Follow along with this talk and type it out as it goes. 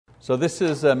So this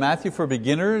is Matthew for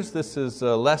Beginners. This is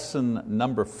lesson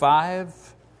number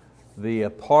 5. The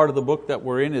part of the book that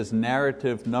we're in is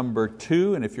narrative number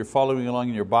 2. And if you're following along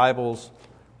in your Bibles,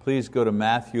 please go to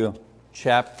Matthew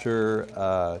chapter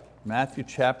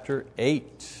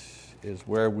 8 is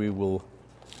where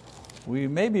we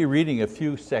may be reading a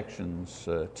few sections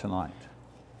tonight.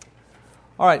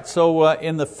 All right, so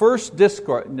in the first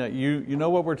discourse, you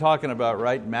know what we're talking about,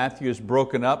 right? Matthew is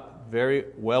broken up, very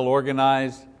well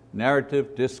organized.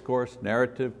 Narrative, discourse,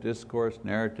 narrative, discourse,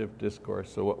 narrative,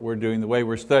 discourse. So what we're doing, the way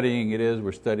we're studying it is,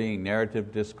 we're studying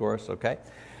narrative, discourse, okay?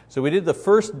 So we did the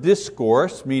first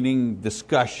discourse, meaning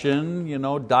discussion,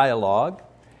 dialogue.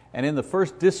 And in the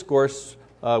first discourse,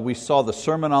 we saw the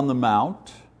Sermon on the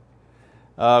Mount.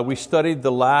 We studied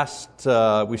last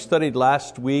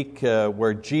week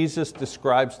where Jesus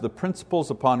describes the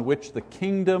principles upon which the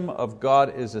kingdom of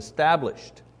God is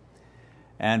established.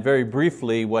 And very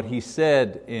briefly, what he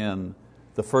said in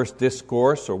the first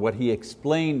discourse, or what he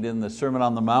explained in the Sermon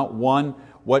on the Mount. 1,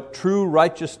 what true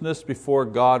righteousness before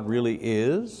God really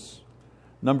is.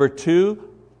 Number 2,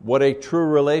 what a true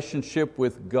relationship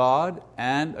with God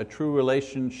and a true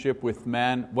relationship with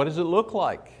man, what does it look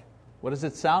like? What does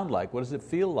it sound like? What does it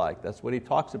feel like? That's what he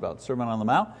talks about, Sermon on the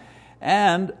Mount.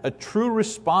 And a true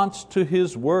response to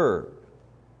His word.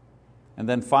 And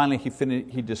then finally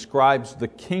he describes the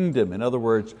kingdom. In other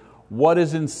words, what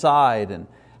is inside and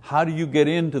how do you get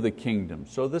into the kingdom?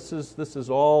 So this is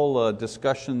all a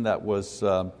discussion that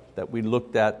we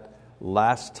looked at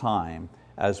last time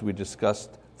as we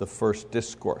discussed the first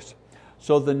discourse.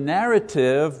 So the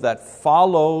narrative that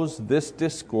follows this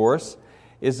discourse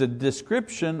is a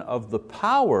description of the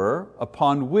power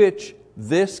upon which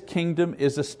this kingdom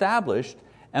is established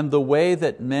and the way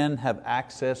that men have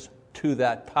access to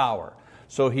that power.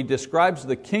 So he describes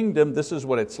the kingdom, this is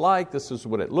what it's like, this is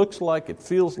what it looks like, it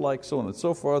feels like, so on and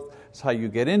so forth. It's how you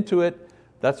get into it.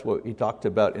 That's what he talked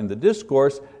about in the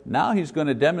discourse. Now he's going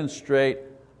to demonstrate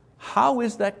how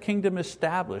is that kingdom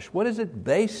established? What is it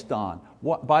based on?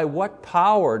 By what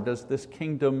power does this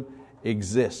kingdom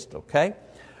exist? Okay?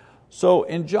 So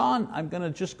in John, I'm going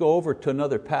to just go over to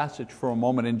another passage for a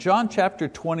moment. In John chapter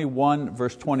 21,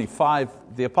 verse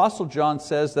 25, the Apostle John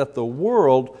says that the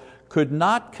world could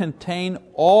not contain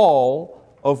all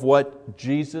of what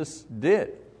Jesus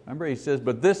did. Remember, he says,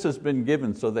 but this has been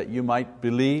given so that you might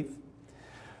believe.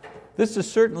 This is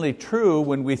certainly true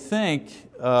when we think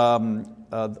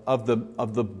of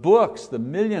the books, the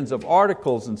millions of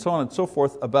articles and so on and so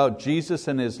forth about Jesus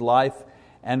and His life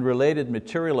and related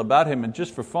material about Him. And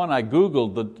just for fun, I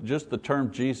Googled just the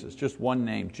term Jesus, just one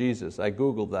name, Jesus. I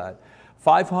Googled that.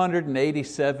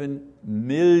 587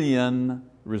 million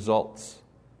results.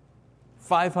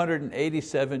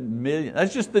 587 million.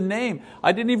 That's just the name.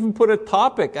 I didn't even put a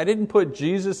topic. I didn't put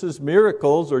Jesus'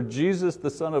 miracles or Jesus the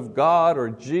Son of God or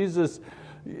Jesus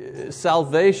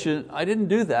salvation. I didn't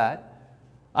do that.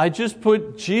 I just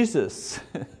put Jesus.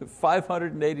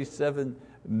 587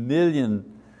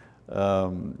 million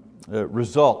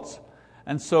results.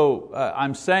 And so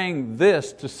I'm saying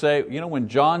this to say, when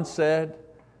John said,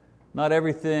 not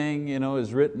everything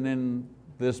is written in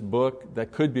this book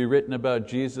that could be written about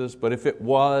Jesus, but if it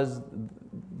was,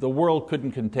 the world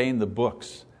couldn't contain the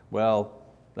books. Well,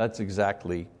 that's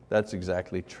exactly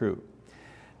true.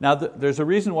 Now there's a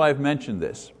reason why I've mentioned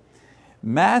this.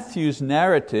 Matthew's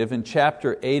narrative in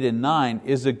chapter 8 and 9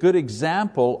 is a good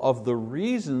example of the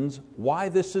reasons why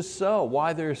this is so,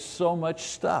 why there's so much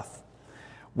stuff.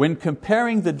 When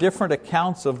comparing the different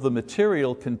accounts of the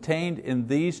material contained in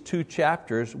these 2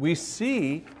 chapters, we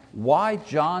see why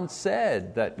John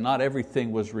said that not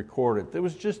everything was recorded. There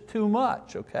was just too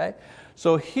much, okay?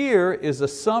 So here is a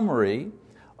summary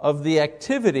of the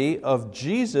activity of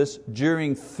Jesus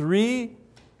during 3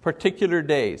 particular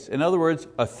days. In other words,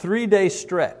 a 3-day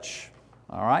stretch,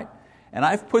 all right? And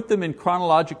I've put them in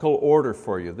chronological order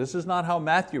for you. This is not how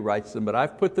Matthew writes them, but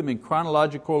I've put them in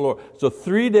chronological order. So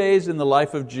 3 days in the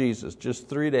life of Jesus, just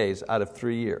 3 days out of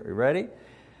 3 years. You ready?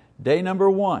 Day number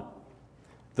 1.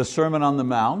 The Sermon on the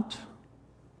Mount.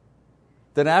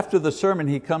 Then after the sermon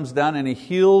he comes down and he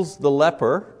heals the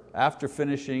leper after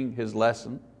finishing his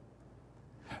lesson.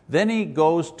 Then he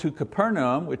goes to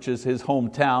Capernaum, which is his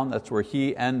hometown. That's where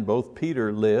he and both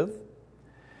Peter live.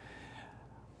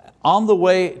 On the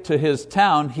way to his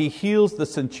town he heals the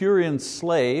centurion's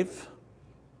slave.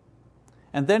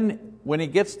 And then when he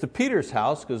gets to Peter's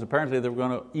house, because apparently they were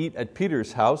going to eat at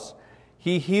Peter's house,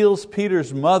 he heals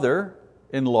Peter's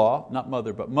mother-in-law, not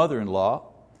mother, but mother-in-law,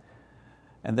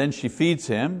 and then she feeds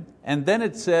him. And then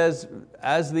it says,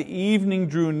 as the evening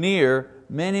drew near,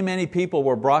 many people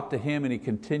were brought to him and he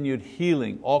continued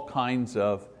healing all kinds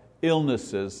of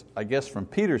illnesses, I guess from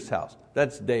Peter's house.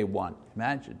 That's day one.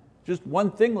 Imagine. Just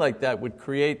one thing like that would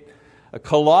create a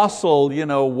colossal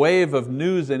wave of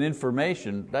news and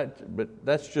information. But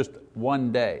that's just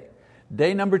one day.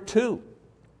 Day number 2,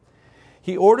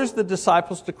 He orders the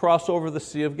disciples to cross over the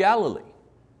Sea of Galilee.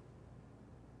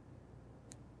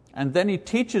 And then He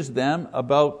teaches them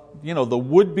about the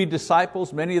would-be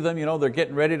disciples. Many of them, they're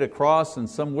getting ready to cross, and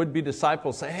some would-be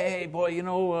disciples say, hey, boy,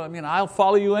 I'll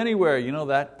follow you anywhere.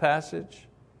 That passage.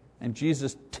 And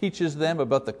Jesus teaches them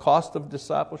about the cost of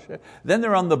discipleship. Then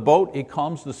they're on the boat, He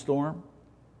calms the storm.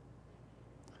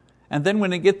 And then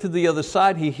when they get to the other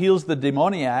side, He heals the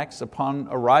demoniacs upon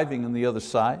arriving on the other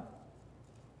side.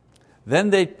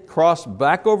 Then they cross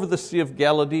back over the Sea of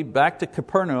Galilee, back to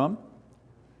Capernaum.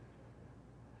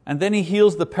 And then He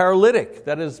heals the paralytic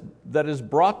that is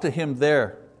brought to Him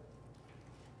there.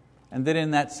 And then in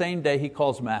that same day He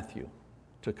calls Matthew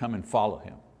to come and follow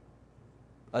Him.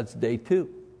 That's day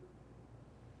 2.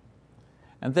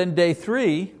 And then day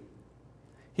 3,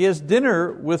 He has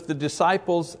dinner with the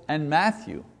disciples and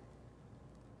Matthew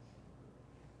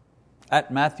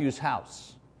at Matthew's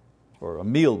house, or a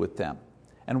meal with them.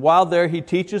 And while there He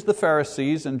teaches the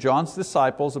Pharisees and John's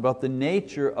disciples about the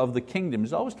nature of the kingdom.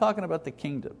 He's always talking about the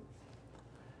kingdom.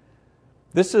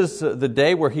 This is the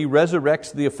day where He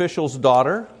resurrects the official's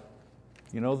daughter,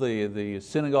 the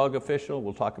synagogue official.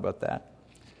 We'll talk about that.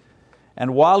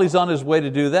 And while He's on His way to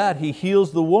do that, He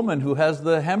heals the woman who has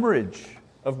the hemorrhage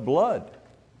of blood.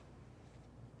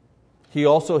 He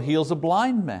also heals a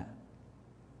blind man.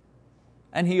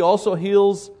 And He also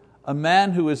heals a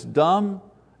man who is dumb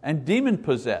and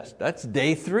demon-possessed. That's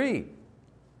day 3.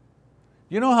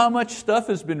 You know how much stuff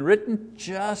has been written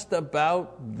just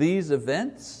about these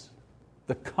events?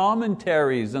 The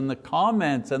commentaries and the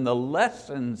comments and the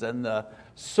lessons and the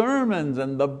sermons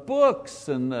and the books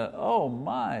and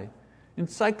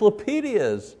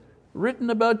encyclopedias written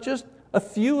about just a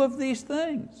few of these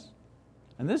things.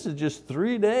 And this is just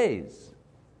 3 days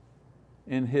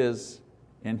in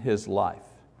his life.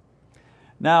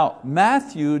 Now,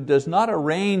 Matthew does not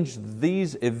arrange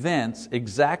these events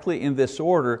exactly in this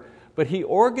order, but he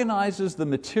organizes the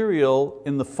material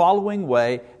in the following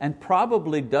way, and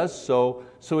probably does so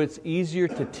it's easier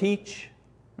to teach.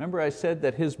 Remember I said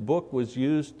that his book was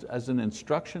used as an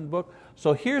instruction book?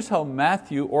 So here's how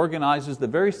Matthew organizes the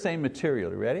very same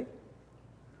material. You ready?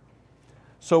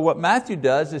 So what Matthew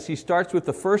does is he starts with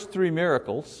the first 3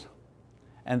 miracles,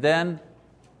 and then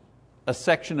a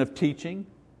section of teaching,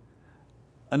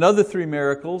 another 3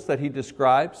 miracles that he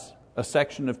describes, a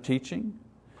section of teaching,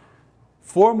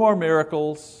 4 more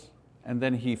miracles, and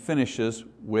then he finishes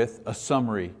with a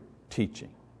summary teaching.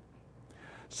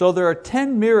 So there are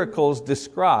 10 miracles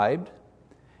described,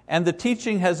 and the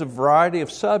teaching has a variety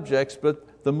of subjects,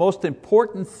 but the most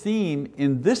important theme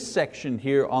in this section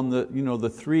here on the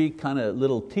 3 kind of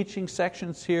little teaching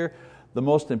sections here, the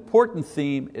most important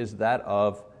theme is that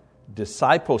of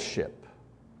discipleship.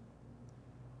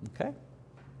 Okay?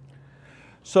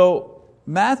 So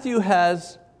Matthew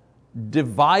has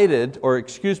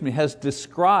has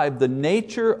described the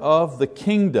nature of the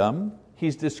kingdom.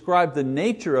 He's described the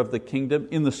nature of the kingdom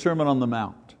in the Sermon on the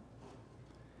Mount.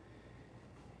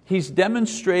 He's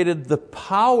demonstrated the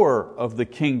power of the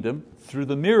kingdom through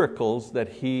the miracles that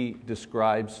he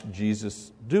describes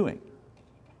Jesus doing.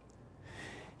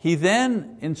 He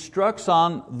then instructs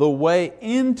on the way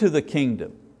into the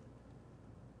kingdom.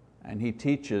 And he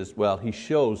teaches, he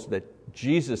shows that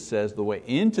Jesus says the way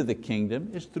into the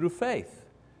kingdom is through faith.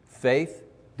 Faith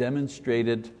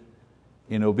demonstrated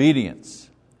in obedience.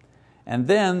 And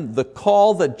then the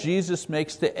call that Jesus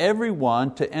makes to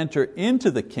everyone to enter into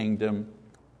the kingdom,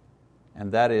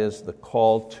 and that is the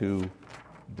call to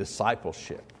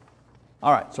discipleship.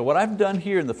 All right, so what I've done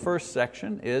here in the first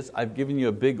section is I've given you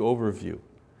a big overview.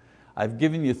 I've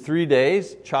given you 3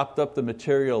 days, chopped up the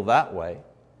material that way.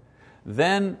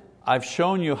 Then I've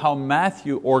shown you how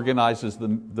Matthew organizes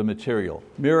the material.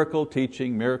 Miracle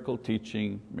teaching,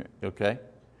 okay?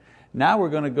 Now we're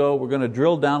going to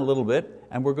drill down a little bit,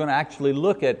 and we're going to actually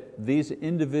look at these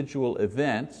individual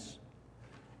events,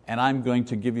 and I'm going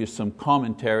to give you some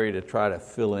commentary to try to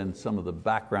fill in some of the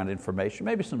background information,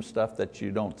 maybe some stuff that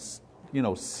you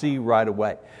don't see right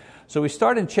away. So we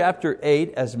start in chapter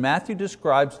 8 as Matthew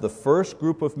describes the first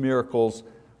group of miracles,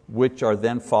 which are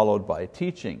then followed by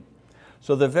teaching.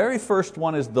 So the very first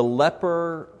one is the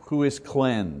leper who is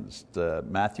cleansed.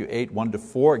 Matthew 8,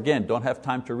 1-4. Again, don't have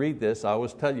time to read this. I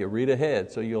always tell you, read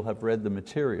ahead so you'll have read the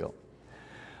material.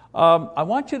 I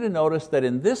want you to notice that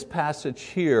in this passage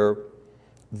here,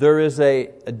 there is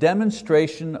a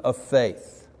demonstration of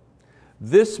faith.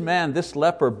 this man, this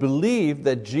leper, believed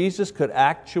that Jesus could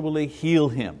actually heal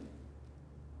him.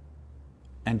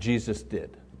 And Jesus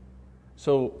did.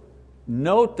 So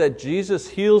note that Jesus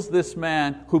heals this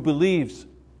man who believes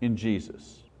in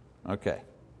Jesus. Okay.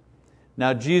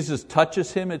 Now Jesus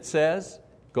touches him, it says,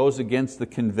 goes against the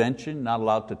convention, not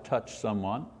allowed to touch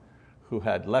someone who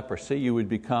had leprosy. You would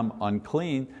become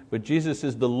unclean, but Jesus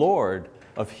is the Lord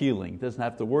of healing. Doesn't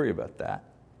have to worry about that.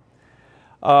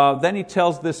 Then he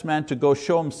tells this man to go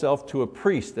show himself to a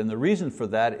priest, and the reason for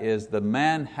that is the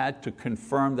man had to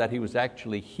confirm that he was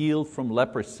actually healed from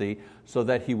leprosy so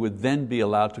that he would then be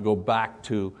allowed to go back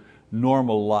to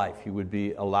normal life. He would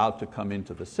be allowed to come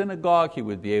into the synagogue, he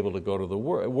would be able to go to the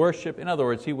worship. In other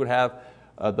words, he would have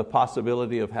the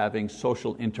possibility of having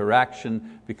social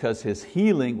interaction because his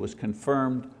healing was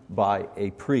confirmed by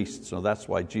a priest. So that's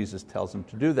why Jesus tells him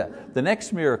to do that. The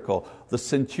next miracle, the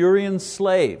centurion's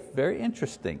slave, very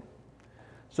interesting.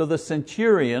 So the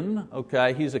centurion,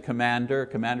 okay, he's a commander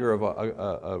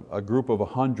of a group of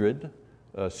 100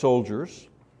 soldiers.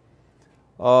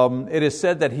 It is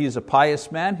said that he's a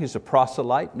pious man, he's a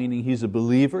proselyte, meaning he's a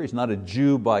believer. He's not a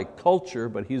Jew by culture,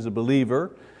 but he's a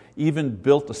believer. Even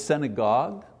built a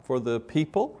synagogue for the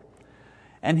people.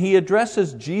 And he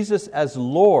addresses Jesus as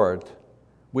Lord,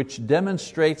 which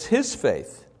demonstrates his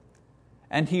faith.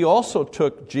 And he also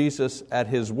took Jesus at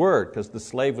his word, because the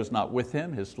slave was not with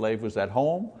him, his slave was at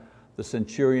home. The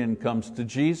centurion comes to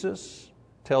Jesus,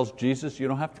 tells Jesus, you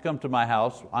don't have to come to my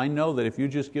house. I know that if you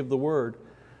just give the word,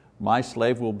 my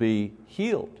slave will be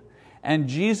healed. And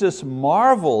Jesus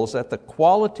marvels at the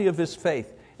quality of his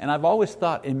faith. And I've always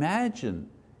thought, imagine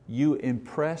you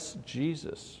impress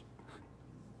Jesus.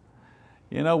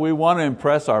 You know, we want to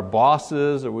impress our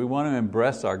bosses, or we want to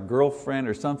impress our girlfriend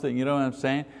or something, you know what I'm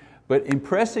saying? But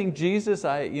impressing Jesus,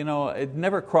 it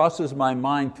never crosses my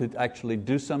mind to actually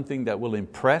do something that will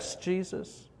impress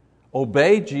Jesus.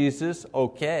 Obey Jesus,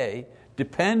 okay.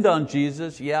 Depend on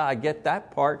Jesus, yeah, I get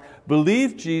that part.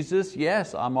 Believe Jesus,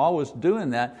 yes, I'm always doing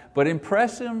that. But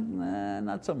impress Him,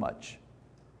 not so much.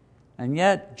 And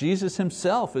yet, Jesus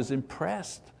Himself is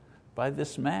impressed by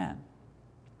this man.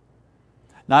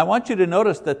 Now I want you to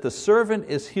notice that the servant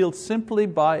is healed simply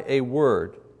by a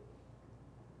word.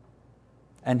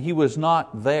 And he was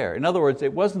not there. In other words,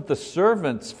 it wasn't the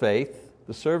servant's faith.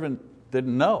 The servant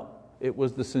didn't know. It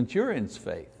was the centurion's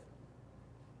faith.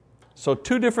 So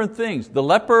two different things. The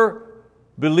leper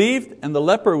believed and the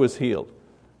leper was healed.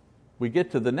 We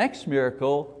get to the next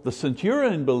miracle, the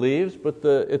centurion believes, but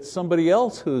it's somebody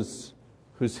else who's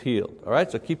healed. All right,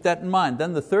 so keep that in mind.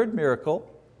 Then the third miracle,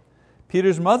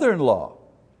 Peter's mother-in-law.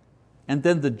 And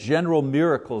then the general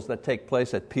miracles that take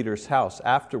place at Peter's house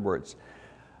afterwards.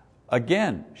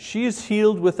 Again, she's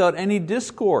healed without any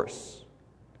discourse.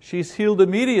 She's healed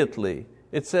immediately.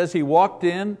 It says he walked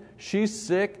in, she's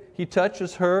sick, he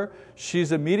touches her,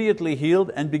 she's immediately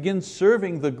healed and begins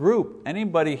serving the group.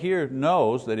 Anybody here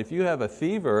knows that if you have a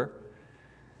fever,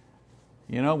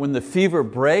 when the fever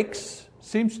breaks,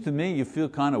 seems to me you feel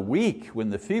kind of weak when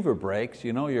the fever breaks,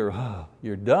 you're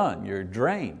done, you're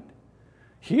drained.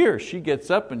 Here she gets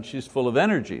up and she's full of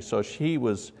energy, so she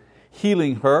was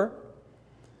healing her.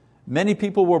 Many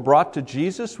people were brought to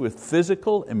Jesus with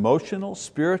physical, emotional,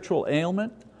 spiritual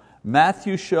ailment.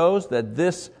 Matthew shows that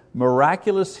this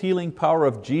miraculous healing power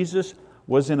of Jesus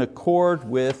was in accord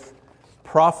with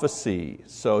prophecy.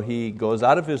 So he goes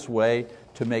out of his way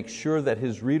to make sure that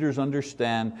his readers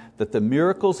understand that the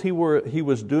miracles he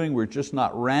was doing were just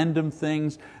not random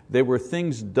things. They were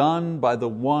things done by the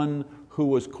one who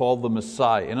was called the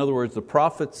Messiah. In other words, the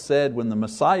prophets said when the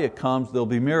Messiah comes, there'll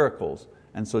be miracles.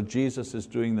 And so Jesus is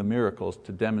doing the miracles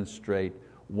to demonstrate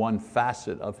one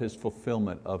facet of His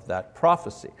fulfillment of that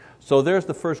prophecy. So there's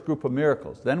the first group of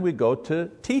miracles. Then we go to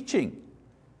teaching.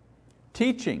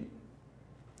 Teaching.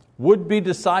 Would-be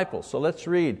disciples. So let's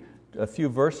read a few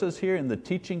verses here in the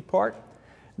teaching part.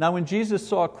 Now when Jesus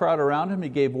saw a crowd around Him, He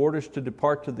gave orders to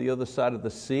depart to the other side of the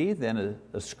sea. Then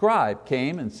a scribe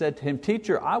came and said to Him,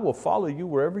 "Teacher, I will follow you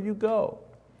wherever you go."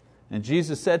 And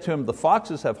Jesus said to him, "The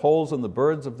foxes have holes and the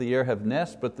birds of the air have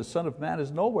nests, but the Son of Man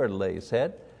has nowhere to lay His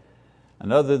head."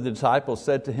 Another of the disciples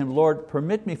said to Him, "Lord,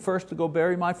 permit me first to go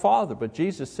bury my father." But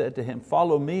Jesus said to him,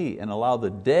 "Follow me and allow the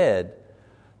dead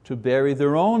to bury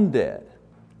their own dead."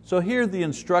 So here are the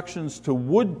instructions to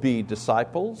would-be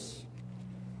disciples.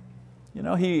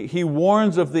 He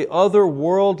warns of the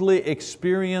otherworldly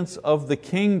experience of the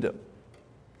kingdom.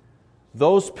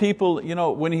 Those people,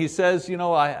 when He says,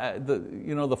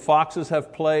 the foxes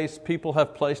have place, people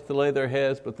have place to lay their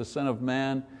heads, but the Son of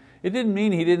Man, it didn't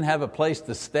mean He didn't have a place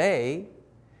to stay.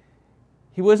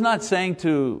 He was not saying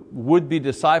to would-be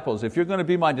disciples, if you're going to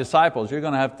be my disciples, you're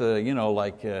going to have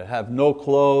to have no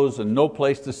clothes and no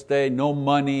place to stay, no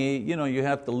money, you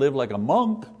have to live like a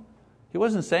monk. He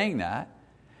wasn't saying that.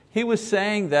 He was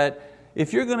saying that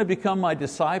if you're going to become my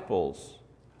disciples,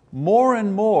 more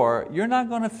and more, you're not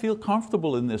going to feel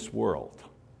comfortable in this world.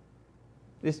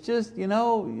 It's just, you're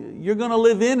going to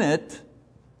live in it.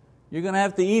 You're going to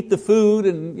have to eat the food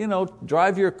and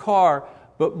drive your car.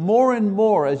 But more and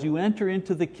more, as you enter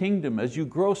into the kingdom, as you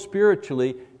grow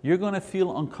spiritually, you're going to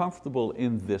feel uncomfortable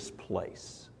in this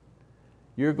place.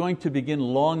 You're going to begin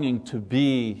longing to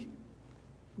be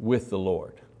with the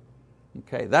Lord.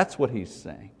 Okay, that's what he's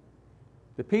saying.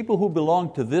 The people who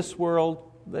belong to this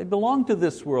world, they belong to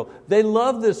this world. They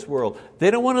love this world.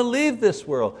 They don't want to leave this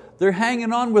world. They're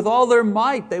hanging on with all their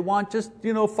might. They want just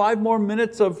 5 more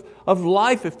minutes of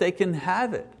life if they can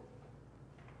have it.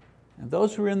 And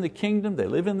those who are in the kingdom, they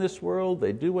live in this world,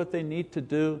 they do what they need to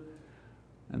do.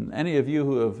 And any of you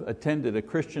who have attended a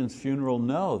Christian's funeral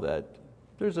know that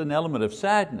there's an element of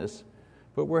sadness,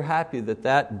 but we're happy that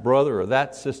that brother or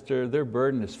that sister, their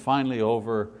burden is finally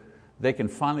over. They can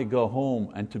finally go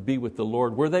home and to be with the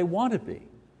Lord where they want to be,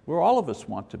 where all of us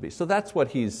want to be. So that's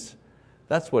what he's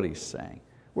saying.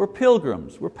 We're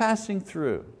pilgrims, we're passing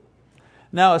through.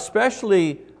 Now,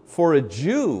 especially for a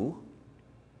Jew,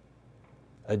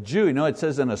 it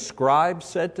says, and a scribe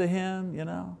said to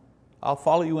him, I'll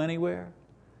follow you anywhere.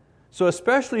 So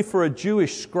especially for a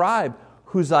Jewish scribe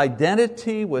whose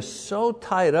identity was so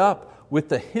tied up with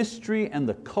the history and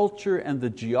the culture and the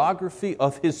geography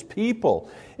of his people,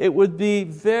 it would be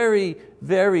very,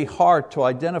 very hard to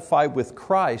identify with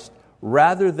Christ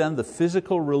rather than the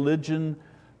physical religion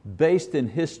based in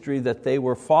history that they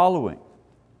were following.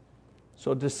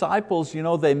 So disciples,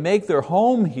 they make their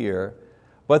home here,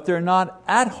 but they're not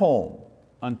at home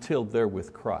until they're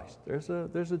with Christ. There's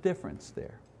a difference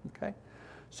there. Okay?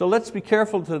 So let's be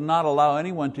careful to not allow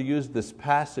anyone to use this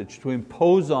passage to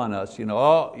impose on us, you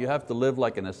have to live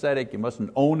like an ascetic, you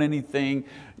mustn't own anything.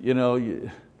 No,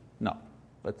 you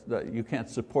can't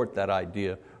support that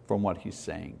idea from what he's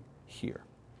saying here.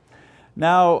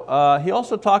 Now, he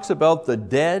also talks about the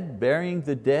dead, burying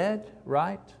the dead,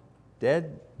 right?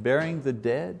 Dead, burying the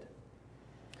dead.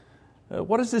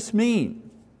 What does this mean?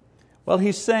 Well,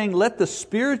 he's saying, let the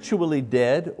spiritually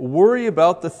dead worry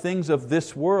about the things of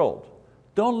this world.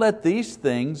 Don't let these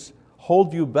things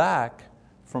hold you back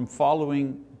from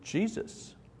following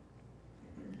Jesus.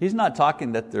 He's not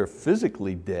talking that they're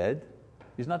physically dead.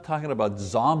 He's not talking about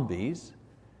zombies.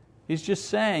 He's just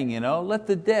saying, let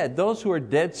the dead, those who are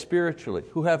dead spiritually,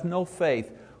 who have no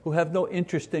faith, who have no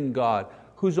interest in God,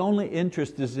 whose only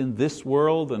interest is in this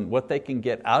world and what they can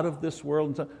get out of this world,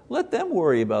 and so, let them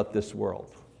worry about this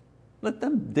world. Let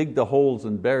them dig the holes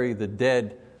and bury the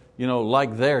dead,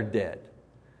 like they're dead.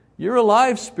 You're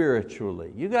alive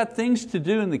spiritually. You got things to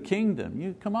do in the kingdom.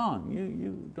 You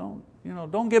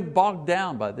don't get bogged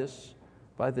down by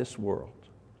this world.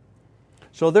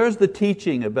 So there's the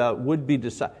teaching about would-be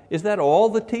disciples. Is that all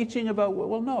the teaching about?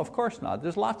 Well, no, of course not.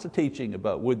 There's lots of teaching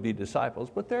about would-be disciples,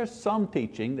 but there's some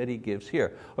teaching that he gives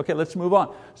here. Okay, let's move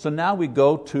on. So now we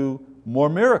go to more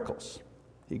miracles.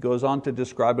 He goes on to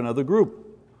describe another group.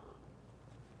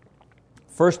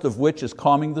 First of which is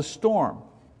calming the storm.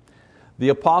 The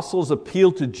apostles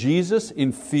appealed to Jesus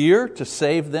in fear to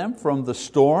save them from the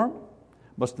storm.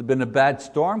 Must have been a bad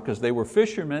storm because they were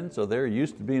fishermen, so they're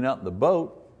used to being out in the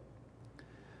boat.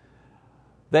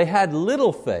 They had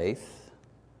little faith,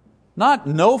 not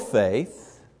no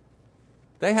faith.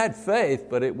 They had faith,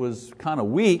 but it was kind of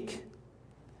weak,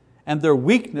 and their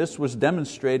weakness was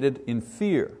demonstrated in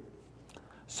fear.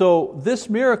 So this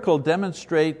miracle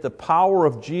demonstrates the power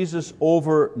of Jesus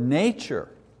over nature.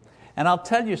 And I'll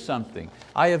tell you something,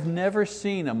 I have never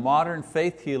seen a modern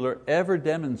faith healer ever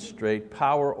demonstrate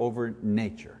power over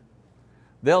nature.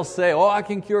 They'll say, I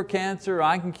can cure cancer,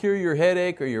 I can cure your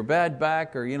headache or your bad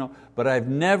back, but I've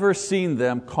never seen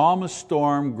them calm a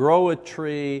storm, grow a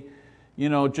tree,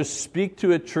 just speak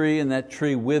to a tree and that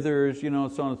tree withers, so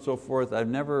on and so forth. I've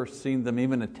never seen them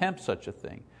even attempt such a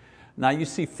thing. Now you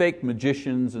see fake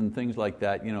magicians and things like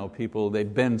that, people, they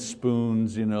bend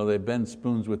spoons, they bend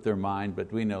spoons with their mind,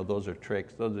 but we know those are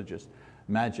tricks, those are just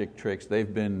magic tricks.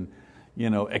 They've been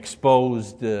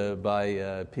exposed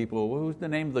by people. Who's the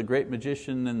name of the great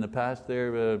magician in the past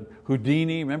there?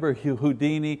 Houdini, remember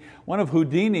Houdini? One of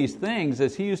Houdini's things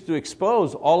is he used to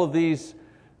expose all of these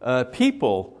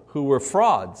people who were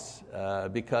frauds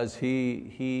because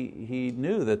he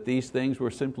knew that these things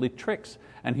were simply tricks,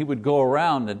 and he would go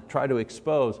around and try to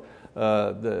expose.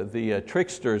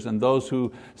 tricksters and those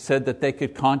who said that they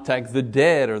could contact the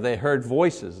dead or they heard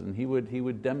voices, and he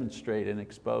would demonstrate and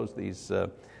expose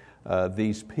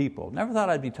these people. Never thought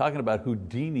I'd be talking about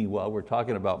Houdini while we're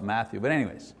talking about Matthew, but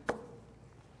anyways.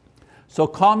 So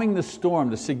calming the storm,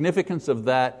 the significance of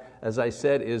that, as I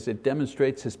said, is it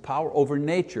demonstrates His power over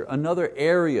nature, another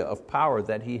area of power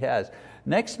that He has.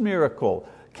 Next miracle,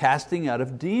 casting out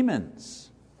of demons.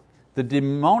 The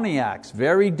demoniacs,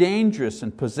 very dangerous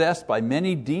and possessed by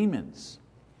many demons.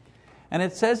 And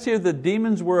it says here the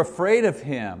demons were afraid of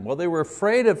Him. Well, they were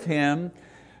afraid of Him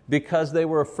because they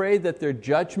were afraid that their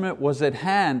judgment was at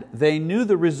hand. They knew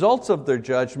the results of their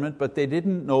judgment, but they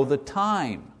didn't know the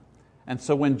time. And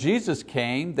so when Jesus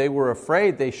came, they were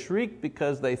afraid. They shrieked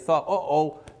because they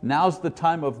thought, now's the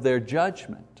time of their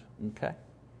judgment. Okay?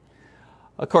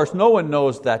 Of course, no one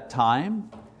knows that time.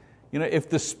 If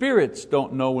the spirits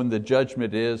don't know when the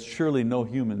judgment is, surely no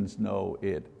humans know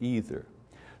it either.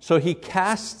 So He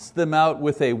casts them out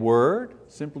with a word,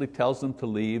 simply tells them to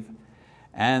leave.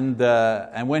 And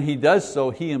when He does so,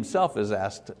 He Himself is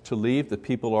asked to leave. The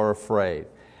people are afraid.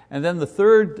 And then the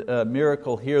third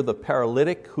miracle here, the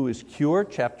paralytic who is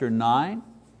cured, chapter 9.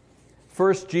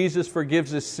 First, Jesus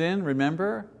forgives his sin,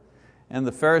 remember? And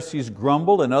the Pharisees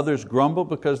grumble and others grumble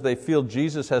because they feel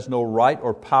Jesus has no right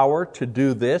or power to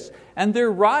do this. And they're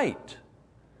right.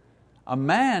 A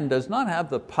man does not have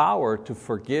the power to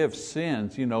forgive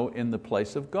sins in the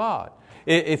place of God.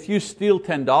 If you steal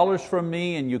 $10 from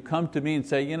me and you come to me and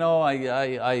say,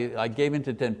 I gave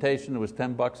into temptation, it was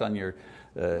 $10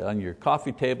 on your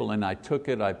coffee table and I took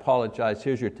it, I apologize,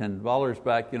 here's your $10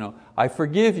 back, I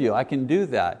forgive you, I can do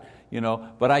that.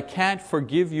 But I can't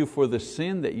forgive you for the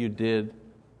sin that you did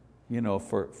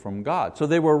from God. So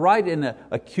they were right in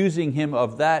accusing Him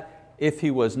of that if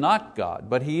He was not God.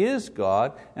 But He is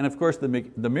God, and of course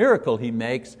the miracle He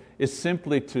makes is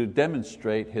simply to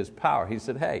demonstrate His power. He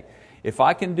said, hey, if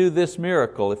I can do this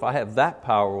miracle, if I have that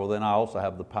power, well then I also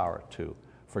have the power to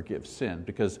forgive sin,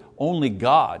 because only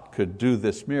God could do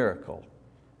this miracle.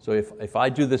 So if I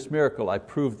do this miracle, I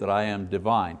prove that I am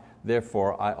divine.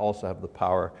 Therefore, I also have the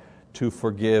power to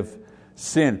forgive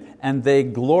sin. And they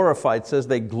glorified, it says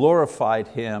they glorified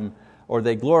Him, or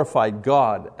they glorified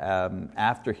God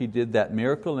after He did that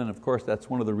miracle. And of course, that's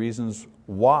one of the reasons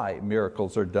why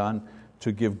miracles are done,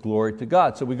 to give glory to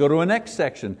God. So we go to a next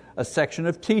section, a section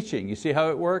of teaching. You see how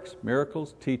it works?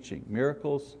 Miracles, teaching.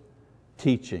 Miracles,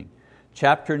 teaching.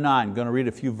 Chapter 9, I'm going to read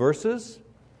a few verses.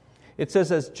 It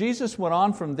says, as Jesus went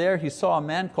on from there, He saw a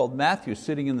man called Matthew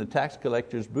sitting in the tax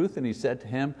collector's booth, and He said to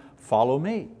him, follow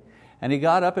me. And he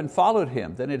got up and followed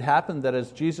Him. Then it happened that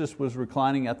as Jesus was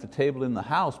reclining at the table in the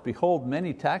house, behold,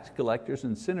 many tax collectors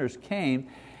and sinners came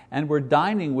and were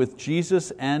dining with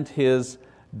Jesus and His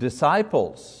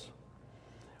disciples.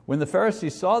 When the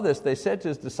Pharisees saw this, they said to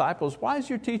His disciples, why is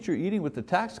your teacher eating with the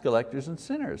tax collectors and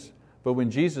sinners? But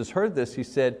when Jesus heard this, He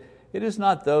said, it is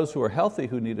not those who are healthy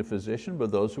who need a physician,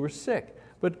 but those who are sick.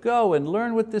 But go and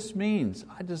learn what this means.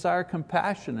 I desire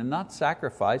compassion and not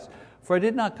sacrifice, for I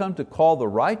did not come to call the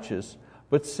righteous,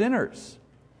 but sinners.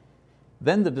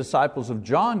 Then the disciples of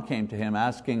John came to Him,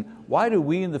 asking, why do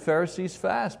we and the Pharisees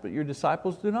fast, but your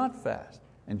disciples do not fast?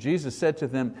 And Jesus said to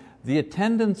them, the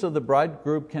attendants of the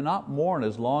bridegroom cannot mourn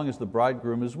as long as the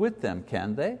bridegroom is with them,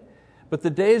 can they? But the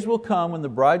days will come when the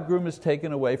bridegroom is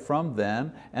taken away from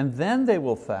them, and then they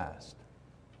will fast.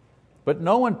 But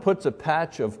no one puts a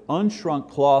patch of unshrunk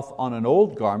cloth on an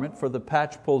old garment, for the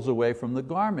patch pulls away from the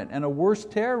garment, and a worse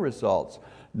tear results.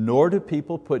 Nor do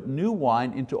people put new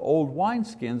wine into old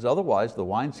wineskins, otherwise the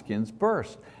wineskins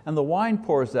burst, and the wine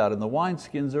pours out, and the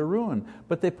wineskins are ruined.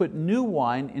 But they put new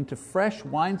wine into fresh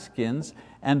wineskins,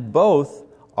 and both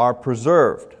are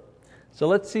preserved. So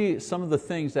let's see some of the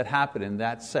things that happen in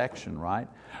that section, right?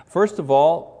 First of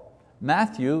all,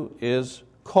 Matthew is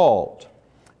called.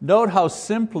 Note how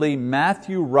simply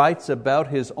Matthew writes about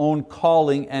his own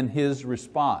calling and his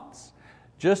response.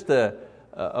 Just a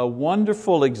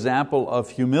wonderful example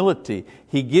of humility.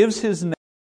 He gives his name,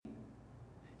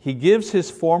 he gives his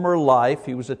former life,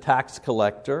 he was a tax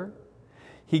collector.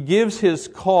 He gives his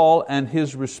call and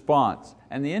his response.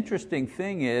 And the interesting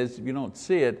thing is, if you don't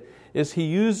see it, is he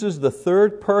uses the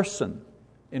third person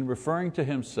in referring to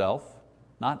himself,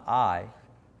 not I,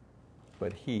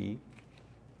 but he,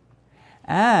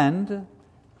 and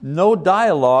no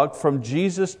dialogue from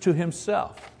Jesus to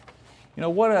Himself.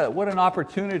 What an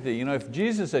opportunity. If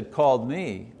Jesus had called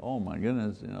me, oh my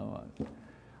goodness,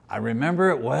 I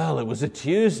remember it well, it was a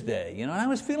Tuesday. I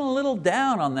was feeling a little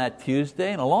down on that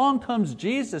Tuesday, and along comes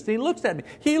Jesus. He looks at me.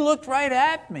 He looked right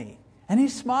at me. And he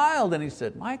smiled and he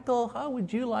said, Michael, how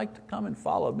would you like to come and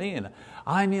follow me? And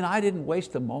I didn't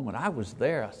waste a moment. I was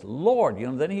there. I said, Lord,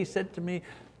 then he said to me,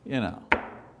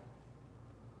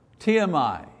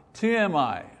 TMI,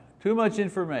 too much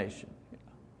information.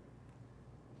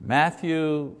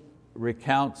 Matthew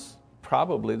recounts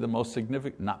probably the most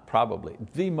significant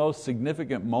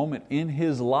moment in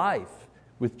his life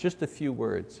with just a few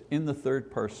words in the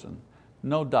third person,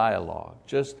 no dialogue,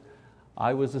 just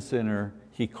I was a sinner,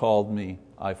 He called me,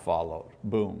 I followed.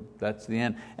 Boom, that's the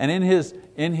end. And in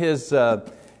his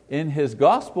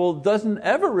gospel doesn't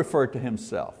ever refer to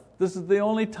himself. This is the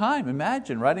only time.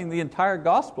 Imagine writing the entire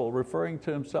gospel referring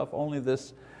to himself only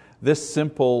this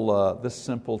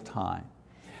simple time.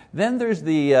 Then there's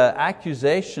the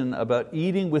accusation about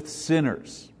eating with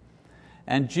sinners.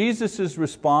 And Jesus'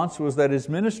 response was that His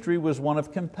ministry was one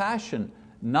of compassion,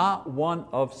 not one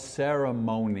of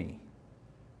ceremony.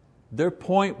 Their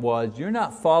point was, you're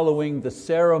not following the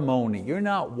ceremony. You're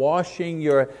not washing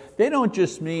your... They don't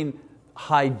just mean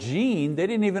hygiene. They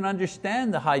didn't even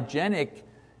understand the hygienic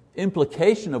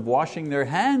implication of washing their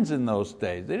hands in those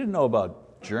days. They didn't know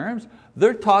about germs.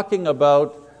 They're talking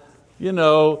about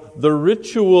the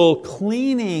ritual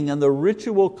cleaning and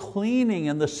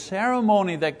the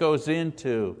ceremony that goes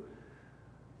into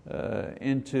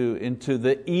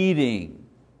the eating,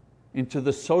 into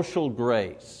the social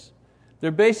grace. They're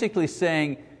basically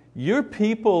saying, your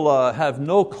people have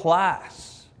no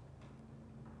class.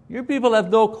 Your people have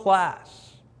no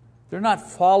class. They're not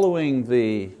following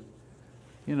the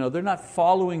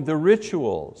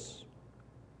rituals.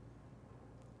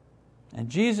 And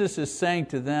Jesus is saying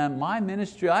to them, my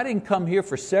ministry, I didn't come here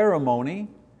for ceremony.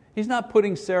 He's not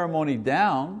putting ceremony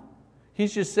down.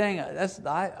 He's just saying,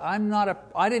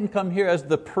 I didn't come here as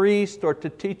the priest or to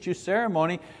teach you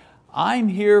ceremony. I'm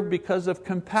here because of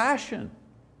compassion.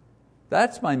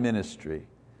 That's my ministry.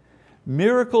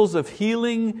 Miracles of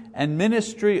healing and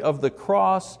ministry of the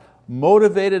cross,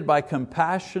 motivated by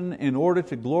compassion in order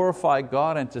to glorify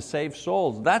God and to save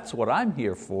souls. That's what I'm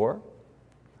here for.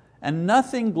 And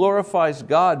nothing glorifies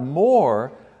God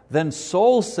more than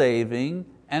soul saving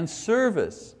and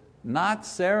service, not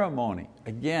ceremony.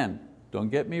 Again, don't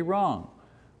get me wrong.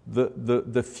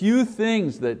 The few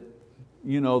things that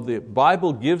the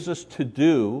Bible gives us to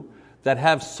do that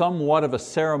have somewhat of a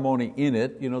ceremony in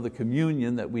it, the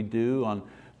communion that we do on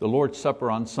the Lord's Supper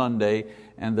on Sunday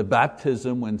and the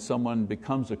baptism when someone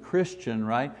becomes a Christian,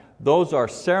 right? Those are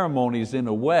ceremonies in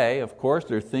a way. Of course,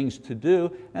 they're things to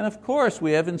do. And of course,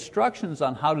 we have instructions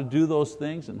on how to do those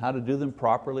things and how to do them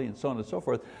properly and so on and so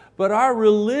forth. But our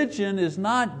religion is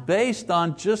not based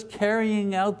on just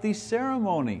carrying out these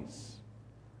ceremonies.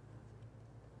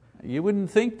 You wouldn't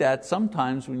think that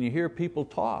sometimes when you hear people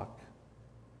talk.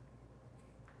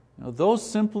 Those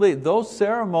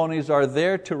ceremonies are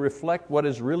there to reflect what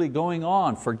is really going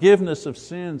on. Forgiveness of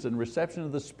sins and reception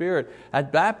of the Spirit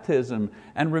at baptism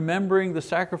and remembering the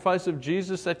sacrifice of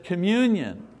Jesus at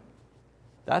communion.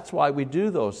 That's why we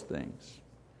do those things.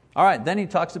 All right, then he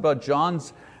talks about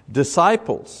John's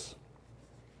disciples.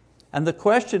 And the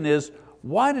question is,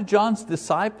 why did John's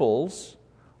disciples,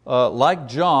 like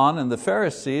John and the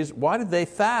Pharisees, why did they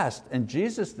fast? And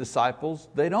Jesus' disciples,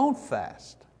 they don't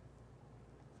fast.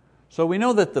 So we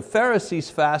know that the Pharisees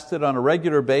fasted on a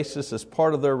regular basis as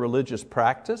part of their religious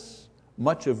practice,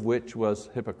 much of which was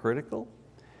hypocritical.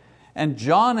 And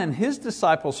John and his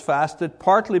disciples fasted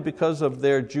partly because of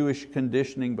their Jewish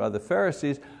conditioning by the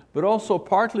Pharisees, but also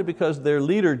partly because their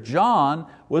leader John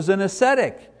was an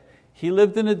ascetic. He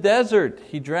lived in a desert.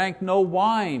 He drank no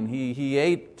wine. He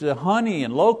ate honey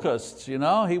and locusts. He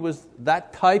was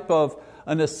that type of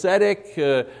an ascetic,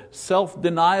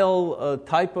 self-denial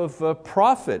type of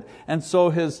prophet. And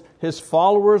so his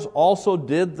followers also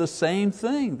did the same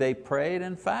thing. They prayed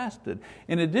and fasted.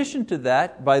 In addition to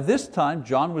that, by this time,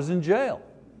 John was in jail.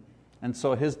 And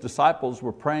so his disciples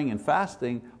were praying and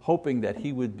fasting, hoping that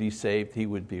he would be saved, he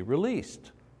would be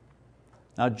released.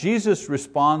 Now Jesus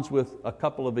responds with a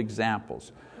couple of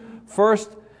examples.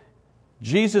 First,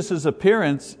 Jesus'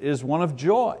 appearance is one of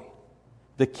joy.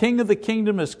 The King of the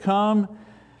kingdom has come,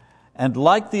 and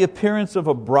like the appearance of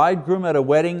a bridegroom at a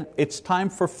wedding, it's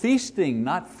time for feasting,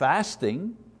 not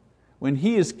fasting. When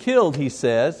He is killed, He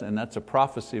says, and that's a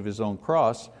prophecy of His own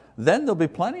cross, then there'll be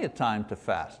plenty of time to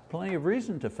fast, plenty of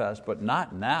reason to fast, but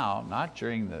not now, not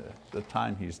during the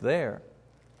time He's there.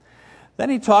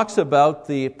 Then He talks about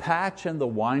the patch and the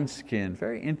wineskin.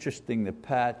 Very interesting, the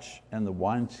patch and the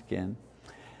wineskin.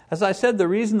 As I said, the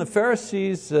reason the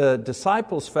Pharisees'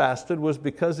 disciples fasted was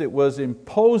because it was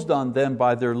imposed on them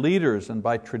by their leaders and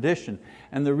by tradition.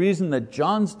 And the reason that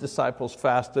John's disciples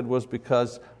fasted was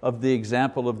because of the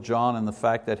example of John and the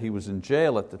fact that he was in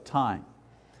jail at the time.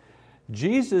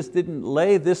 Jesus didn't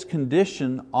lay this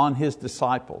condition on His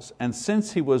disciples, and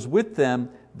since He was with them,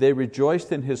 they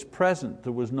rejoiced in His presence.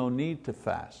 There was no need to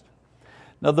fast.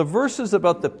 Now the verses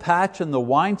about the patch and the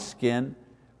wineskin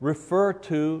refer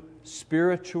to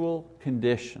spiritual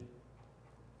condition.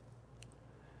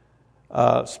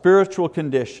 Spiritual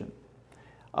condition.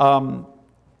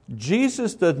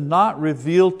 Jesus did not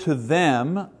reveal to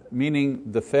them,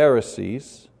 meaning the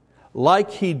Pharisees,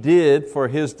 like He did for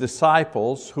His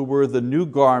disciples who were the new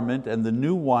garment and the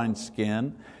new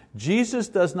wineskin. Jesus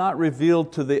does not reveal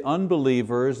to the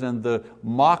unbelievers and the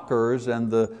mockers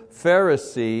and the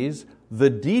Pharisees the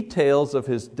details of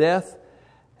His death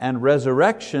and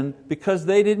resurrection because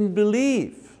they didn't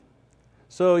believe.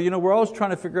 So we're always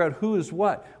trying to figure out who is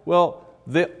what. Well,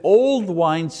 the old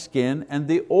wineskin and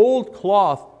the old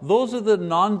cloth, those are the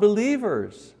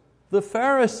non-believers, the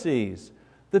Pharisees,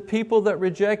 the people that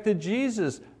rejected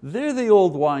Jesus. They're the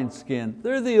old wineskin,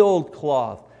 they're the old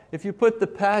cloth. If you put the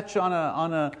patch on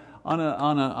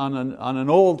an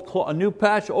old cloth, a new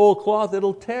patch, old cloth,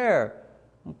 it'll tear.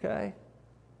 Okay?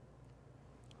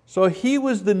 So He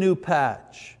was the new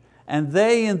patch, and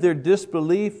they in their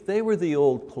disbelief, they were the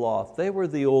old cloth, they were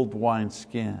the old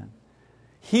wineskin.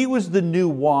 He was the new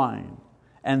wine,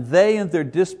 and they in their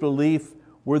disbelief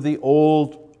were the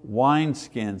old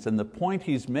wineskins. And the point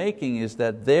He's making is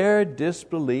that their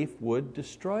disbelief would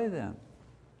destroy them.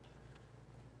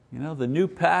 The new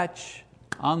patch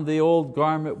on the old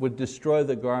garment would destroy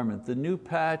the garment. The new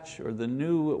patch or the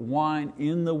new wine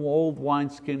in the old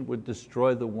wineskin would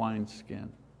destroy the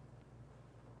wineskin.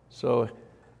 So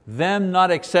them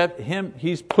not accept Him,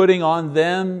 He's putting on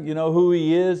them who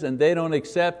He is, and they don't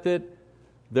accept it,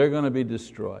 they're going to be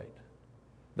destroyed.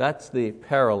 That's the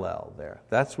parallel there.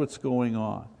 That's what's going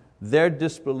on. Their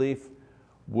disbelief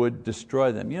would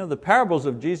destroy them. The parables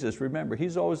of Jesus, remember,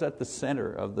 He's always at the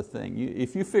center of the thing.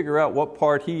 If you figure out what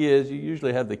part He is, you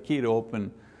usually have the key to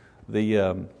open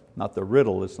the, not the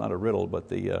riddle, it's not a riddle, but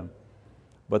the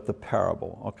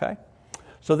parable. Okay?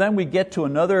 So then we get to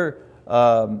another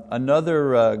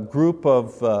group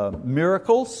of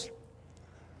miracles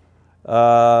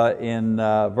in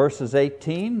verses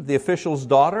 18. The official's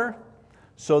daughter.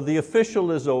 So the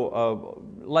official is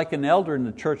like an elder in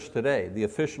the church today. The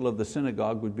official of the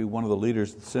synagogue would be one of the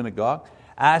leaders of the synagogue.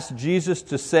 Asked Jesus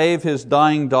to save his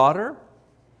dying daughter.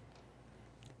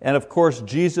 And of course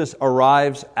Jesus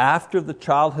arrives after the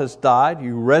child has died. He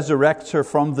resurrects her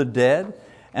from the dead.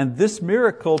 And this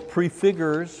miracle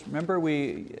prefigures, remember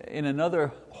in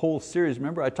another whole series,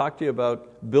 remember I talked to you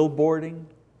about billboarding?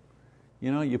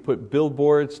 You put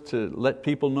billboards to let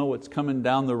people know what's coming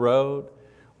down the road.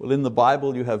 Well, in the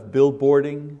Bible you have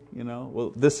billboarding.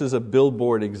 Well, this is a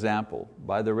billboard example.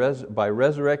 By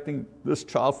resurrecting this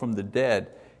child from the dead,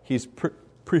 He's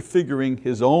prefiguring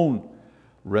His own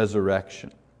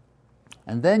resurrection.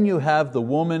 And then you have the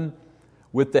woman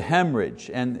with the hemorrhage,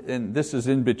 and this is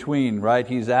in between, right?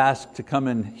 He's asked to come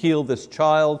and heal this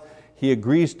child. He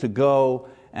agrees to go,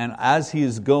 and as he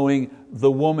is going, the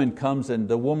woman comes, and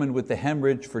the woman with the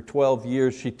hemorrhage for 12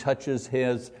 years, she touches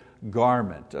His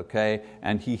garment, okay?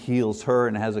 And He heals her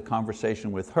and has a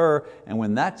conversation with her, and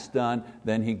when that's done,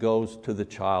 then He goes to the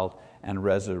child and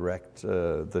resurrects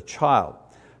the child.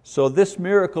 So this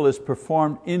miracle is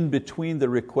performed in between the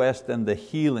request and the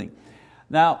healing.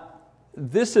 Now,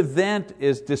 this event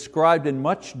is described in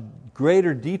much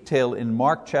greater detail in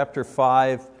Mark chapter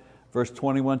 5, verse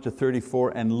 21 to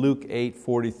 34, and Luke 8,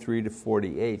 43 to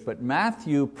 48. But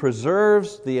Matthew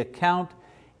preserves the account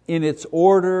in its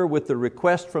order with the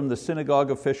request from the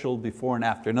synagogue official before and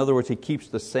after. In other words, he keeps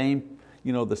the same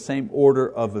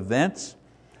order of events.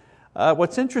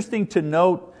 What's interesting to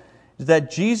note is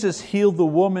that Jesus healed the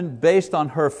woman based on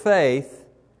her faith,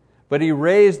 but He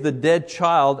raised the dead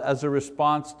child as a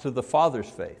response to the father's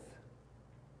faith.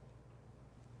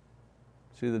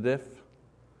 See the diff?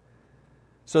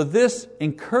 So this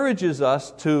encourages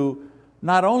us to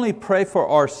not only pray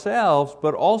for ourselves,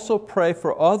 but also pray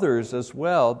for others as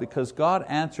well, because God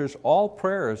answers all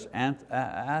prayers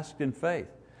asked in faith.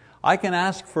 I can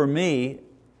ask for me,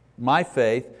 my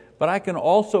faith, but I can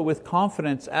also with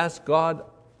confidence ask God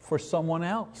for someone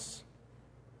else.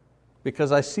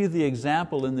 Because I see the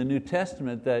example in the New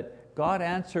Testament that God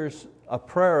answers a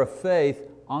prayer of faith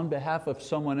on behalf of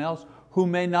someone else who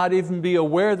may not even be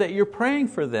aware that you're praying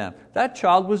for them. That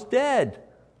child was dead.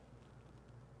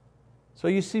 So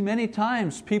you see many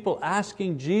times people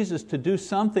asking Jesus to do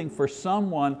something for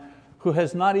someone who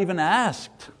has not even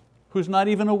asked, who's not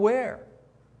even aware.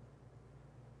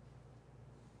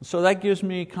 So that gives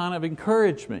me kind of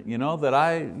encouragement, that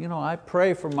I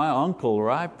pray for my uncle,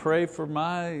 or I pray for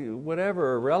my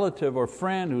whatever, relative or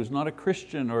friend who's not a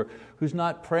Christian or who's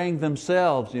not praying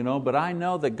themselves, but I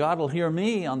know that God will hear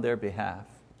me on their behalf.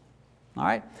 All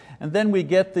right? And then we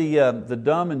get the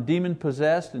dumb and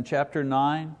demon-possessed in chapter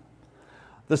 9.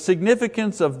 The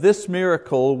significance of this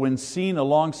miracle, when seen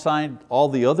alongside all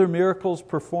the other miracles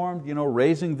performed,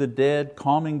 raising the dead,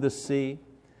 calming the sea,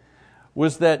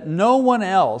 was that no one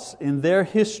else in their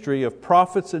history of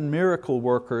prophets and miracle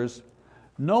workers,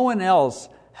 no one else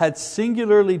had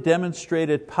singularly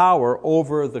demonstrated power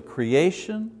over the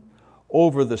creation,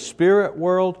 over the spirit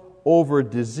world, over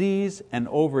disease, and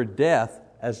over death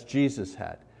as Jesus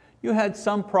had. You had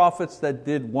some prophets that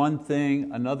did one thing,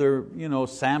 another,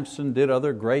 Samson did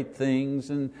other great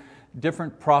things, and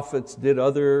different prophets did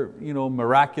other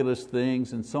miraculous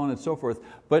things, and so on and so forth.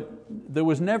 But there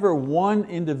was never one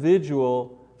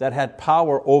individual that had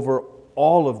power over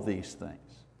all of these things.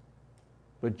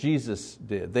 But Jesus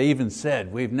did. They even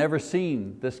said, we've never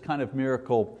seen this kind of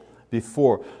miracle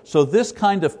before. So this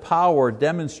kind of power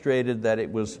demonstrated that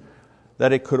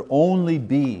it could only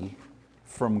be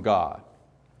from God.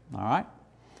 All right?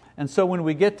 And so when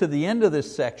we get to the end of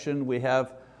this section, we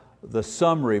have the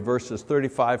summary, verses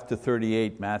 35 to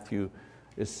 38. Matthew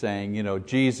is saying,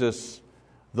 Jesus,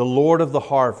 the Lord of the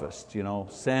harvest,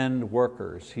 send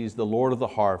workers. He's the Lord of the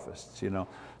harvest.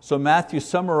 So Matthew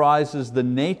summarizes the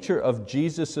nature of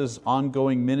Jesus'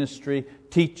 ongoing ministry,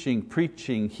 teaching,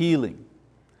 preaching, healing.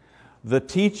 The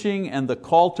teaching and the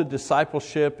call to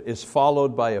discipleship is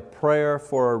followed by a prayer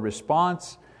for a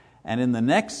response. And in the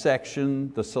next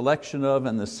section, the selection of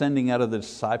and the sending out of the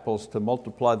disciples to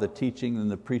multiply the teaching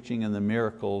and the preaching and the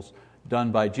miracles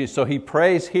done by Jesus. So he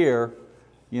prays here,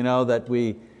 that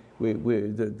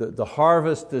the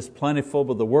harvest is plentiful,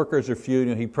 but the workers are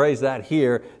few. He prays that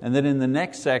here, and then in the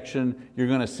next section, you're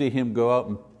going to see him go out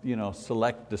and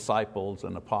select disciples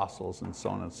and apostles and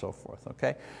so on and so forth.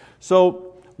 Okay,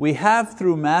 so we have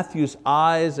through Matthew's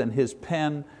eyes and his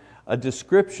pen a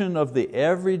description of the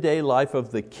everyday life of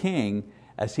the King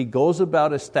as he goes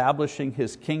about establishing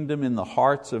his kingdom in the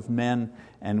hearts of men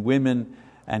and women,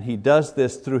 and he does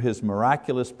this through his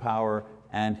miraculous power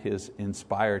and his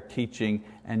inspired teaching.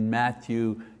 And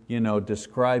Matthew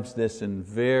describes this in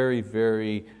very,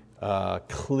 very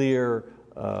clear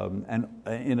and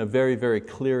in a very, very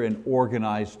clear and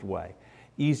organized way.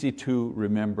 Easy to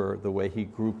remember the way he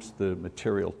groups the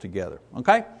material together.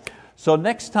 Okay? So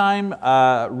next time,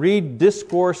 read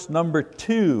discourse number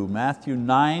 2, Matthew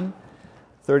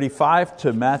 9:35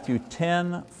 to Matthew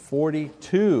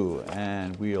 10:42,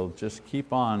 and we'll just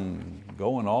keep on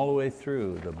going all the way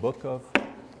through the book of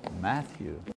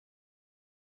Matthew.